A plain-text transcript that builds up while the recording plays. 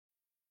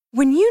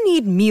When you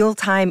need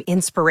mealtime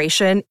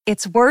inspiration,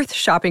 it's worth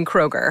shopping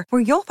Kroger,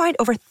 where you'll find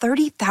over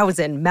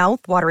 30,000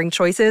 mouth-watering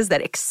choices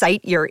that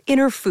excite your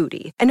inner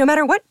foodie. And no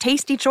matter what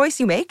tasty choice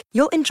you make,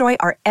 you'll enjoy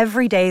our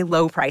everyday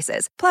low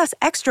prices, plus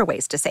extra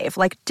ways to save,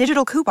 like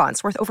digital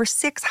coupons worth over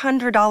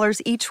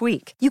 $600 each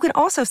week. You can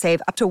also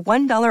save up to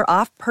 $1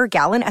 off per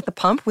gallon at the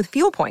pump with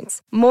fuel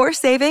points. More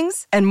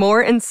savings and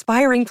more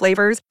inspiring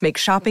flavors make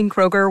shopping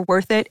Kroger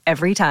worth it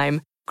every time.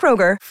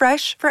 Kroger,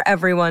 fresh for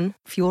everyone.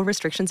 Fuel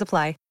restrictions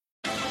apply.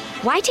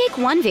 Why take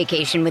one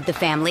vacation with the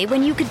family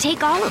when you could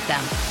take all of them?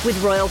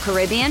 With Royal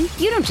Caribbean,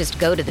 you don't just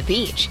go to the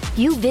beach.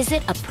 You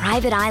visit a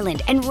private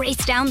island and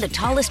race down the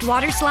tallest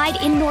water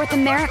slide in North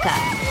America.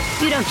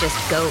 You don't just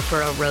go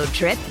for a road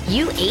trip.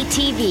 You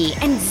ATV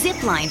and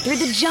zip line through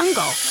the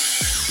jungle.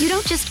 You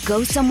don't just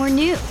go somewhere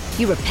new.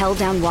 You rappel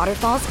down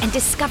waterfalls and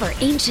discover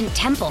ancient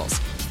temples.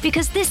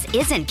 Because this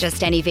isn't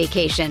just any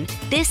vacation.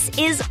 This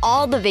is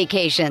all the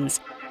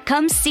vacations.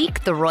 Come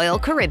seek the Royal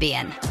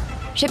Caribbean.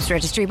 Ships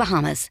Registry,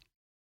 Bahamas.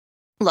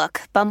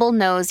 Look, Bumble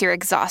knows you're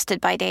exhausted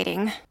by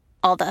dating.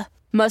 All the,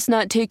 must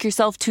not take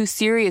yourself too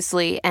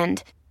seriously,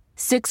 and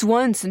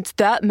 6'1" since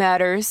that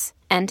matters,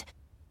 and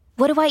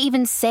what do I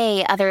even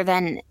say other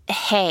than,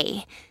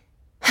 hey?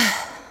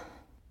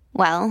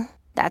 Well,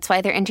 that's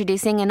why they're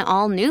introducing an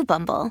all-new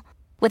Bumble,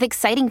 with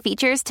exciting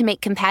features to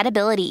make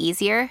compatibility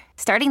easier,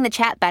 starting the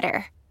chat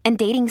better, and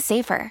dating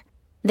safer.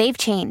 They've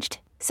changed,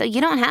 so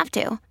you don't have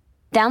to.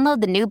 Download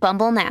the new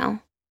Bumble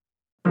now.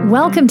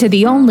 Welcome to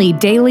the only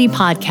daily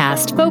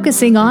podcast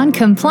focusing on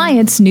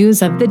compliance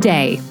news of the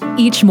day.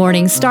 Each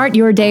morning, start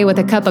your day with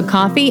a cup of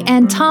coffee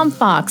and Tom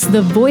Fox,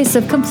 the voice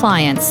of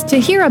compliance, to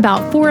hear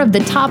about 4 of the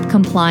top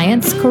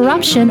compliance,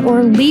 corruption,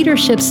 or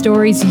leadership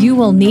stories you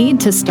will need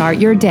to start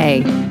your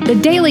day. The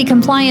Daily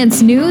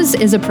Compliance News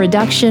is a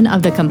production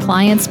of the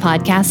Compliance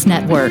Podcast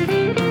Network.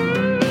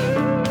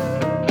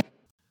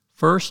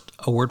 First,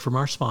 a word from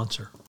our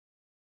sponsor.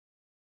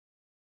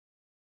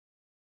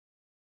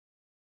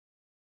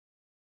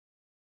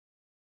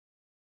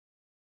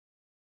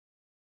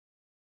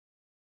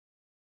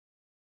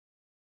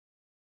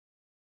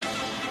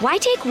 Why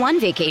take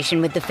one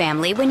vacation with the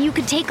family when you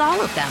could take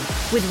all of them?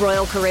 With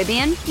Royal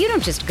Caribbean, you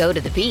don't just go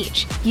to the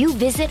beach. You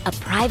visit a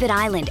private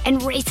island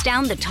and race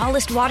down the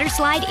tallest water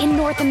slide in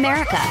North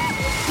America.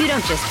 You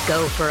don't just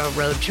go for a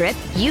road trip.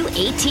 You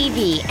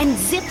ATV and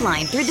zip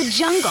line through the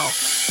jungle.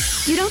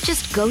 You don't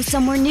just go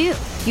somewhere new.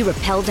 You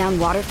rappel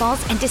down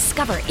waterfalls and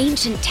discover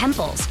ancient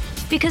temples.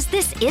 Because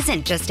this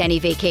isn't just any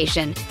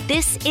vacation.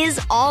 This is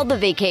all the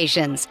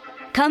vacations.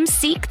 Come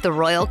seek the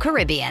Royal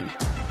Caribbean.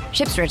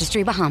 Ships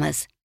Registry,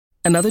 Bahamas.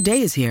 Another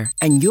day is here,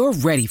 and you're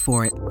ready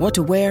for it. What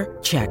to wear?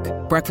 Check.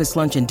 Breakfast,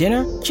 lunch, and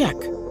dinner? Check.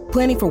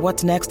 Planning for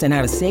what's next and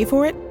how to save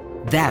for it?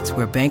 That's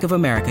where Bank of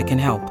America can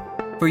help.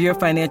 For your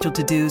financial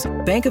to-dos,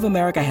 Bank of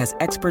America has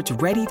experts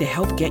ready to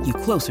help get you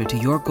closer to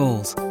your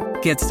goals.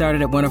 Get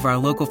started at one of our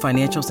local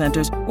financial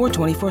centers or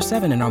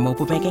 24/7 in our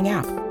mobile banking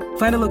app.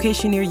 Find a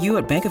location near you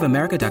at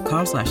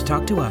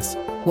bankofamerica.com/talktous.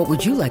 What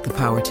would you like the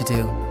power to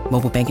do?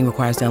 Mobile banking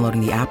requires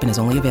downloading the app and is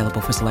only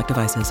available for select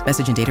devices.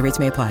 Message and data rates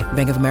may apply.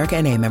 Bank of America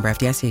N.A., member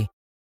FDIC.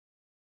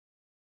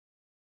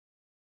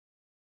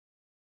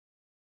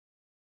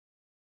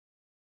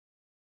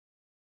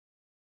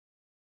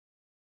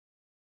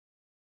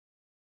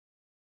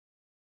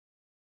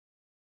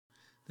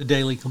 The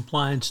Daily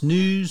Compliance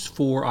News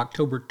for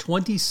October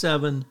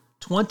 27,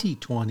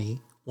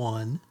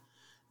 2021,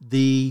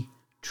 the $1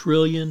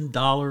 Trillion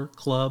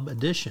Club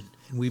edition.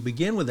 And we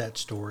begin with that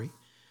story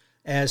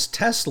as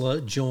Tesla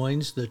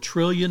joins the $1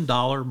 Trillion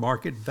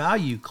Market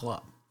Value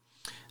Club.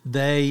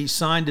 They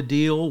signed a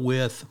deal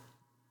with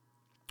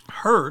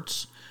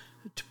Hertz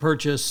to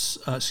to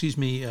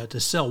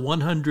sell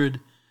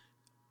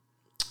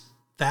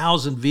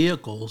 100,000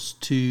 vehicles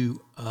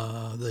to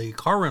the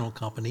car rental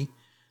company,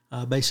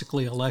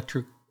 basically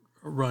electric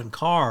run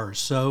cars.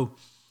 So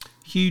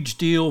huge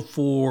deal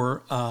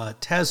for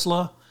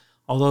Tesla,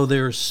 although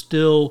there's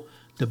still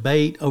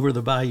debate over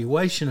the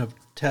valuation of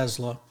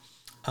Tesla.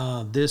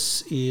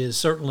 This is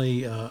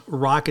certainly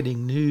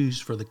rocketing news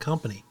for the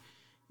company.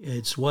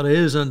 It's what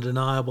is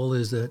undeniable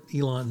is that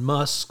Elon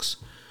Musk's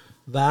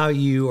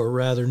value, or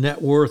rather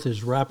net worth,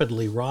 is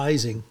rapidly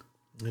rising,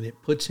 and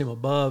it puts him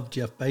above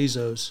Jeff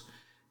Bezos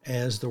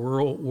as the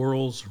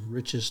world's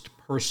richest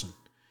person.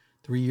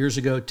 3 years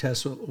ago,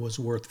 Tesla was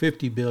worth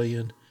 $50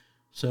 billion,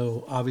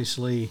 so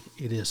obviously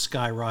it is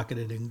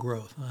skyrocketed in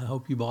growth. I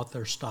hope you bought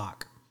their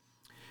stock.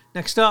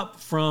 Next up,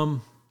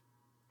 from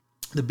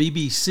the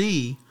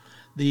BBC,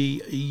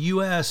 the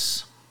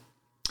U.S.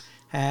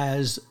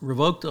 has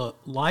revoked a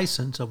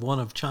license of one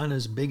of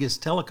China's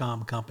biggest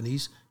telecom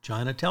companies,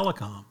 China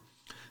Telecom,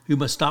 who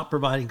must stop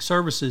providing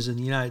services in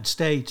the United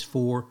States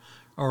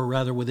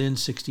within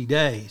 60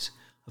 days.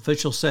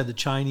 Officials said the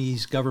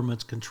Chinese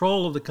government's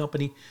control of the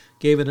company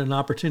gave it an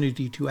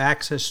opportunity to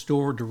access,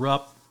 store,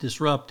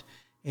 disrupt,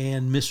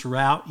 and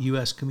misroute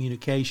U.S.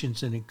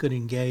 communications, and it could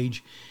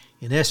engage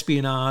in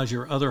espionage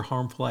or other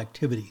harmful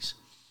activities.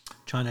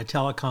 China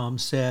Telecom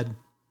said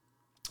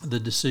the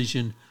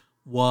decision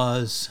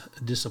was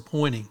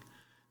disappointing.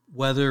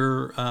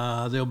 Whether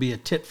there'll be a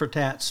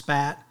tit-for-tat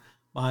spat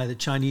by the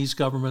Chinese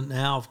government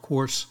now, of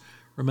course,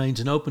 remains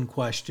an open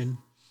question.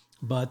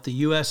 But the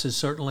U.S. is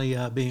certainly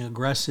being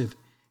aggressive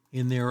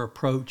in their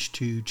approach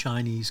to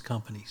Chinese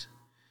companies.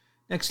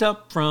 Next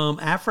up, from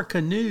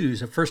Africa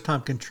News, a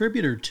first-time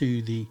contributor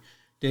to the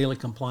Daily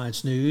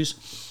Compliance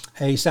News,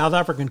 a South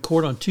African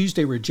court on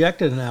Tuesday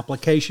rejected an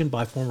application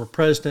by former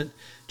President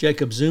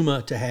Jacob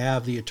Zuma to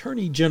have the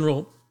Attorney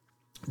General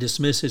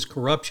dismiss his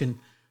corruption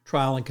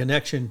trial in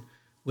connection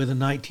with the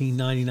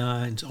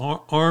 1999's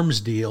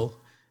arms deal,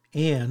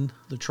 and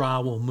the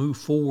trial will move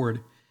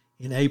forward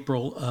in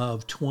April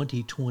of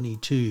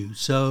 2022.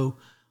 So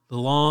the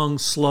long,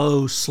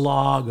 slow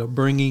slog of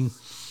bringing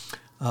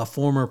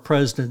former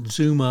President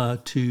Zuma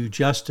to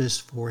justice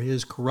for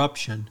his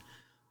corruption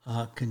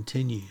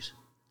continues.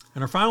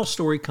 And our final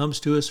story comes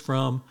to us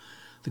from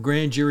the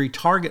Grand Jury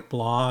Target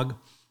blog,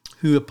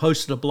 who have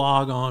posted a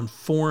blog on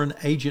Foreign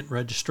Agent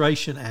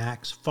Registration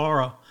Acts,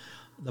 FARA,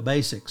 the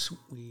basics.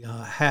 We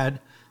had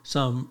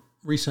some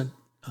recent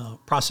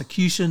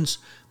prosecutions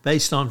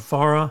based on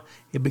FARA.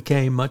 It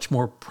became much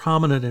more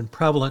prominent and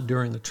prevalent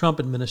during the Trump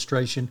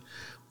administration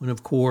when,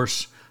 of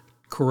course,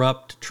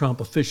 corrupt Trump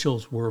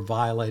officials were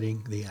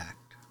violating the act.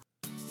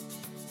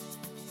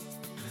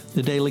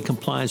 The Daily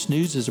Compliance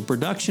News is a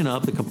production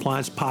of the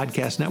Compliance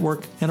Podcast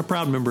Network and a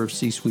proud member of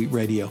C-Suite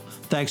Radio.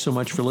 Thanks so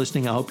much for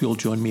listening. I hope you'll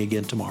join me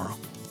again tomorrow.